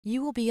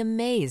You will be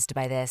amazed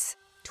by this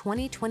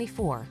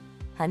 2024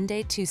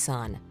 Hyundai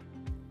Tucson.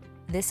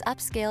 This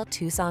upscale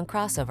Tucson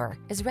crossover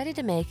is ready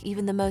to make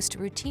even the most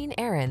routine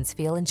errands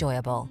feel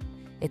enjoyable.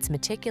 Its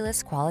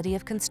meticulous quality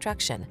of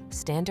construction,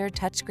 standard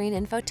touchscreen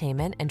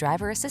infotainment and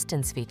driver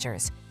assistance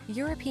features,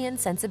 European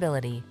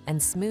sensibility, and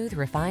smooth,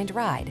 refined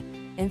ride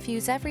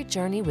infuse every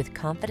journey with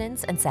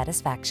confidence and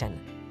satisfaction.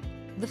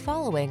 The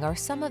following are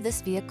some of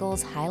this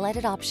vehicle's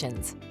highlighted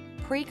options: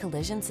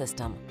 pre-collision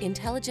system,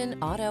 intelligent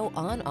auto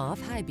on-off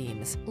high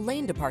beams,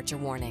 lane departure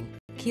warning,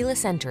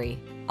 keyless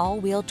entry,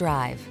 all-wheel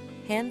drive,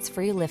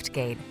 hands-free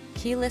liftgate,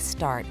 keyless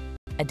start,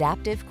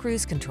 adaptive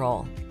cruise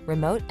control,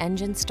 remote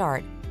engine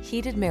start,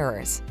 heated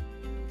mirrors.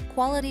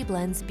 Quality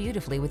blends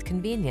beautifully with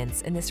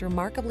convenience in this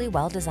remarkably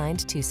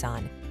well-designed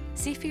Tucson.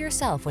 See for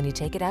yourself when you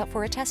take it out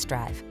for a test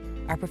drive.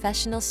 Our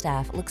professional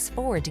staff looks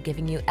forward to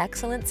giving you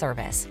excellent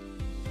service.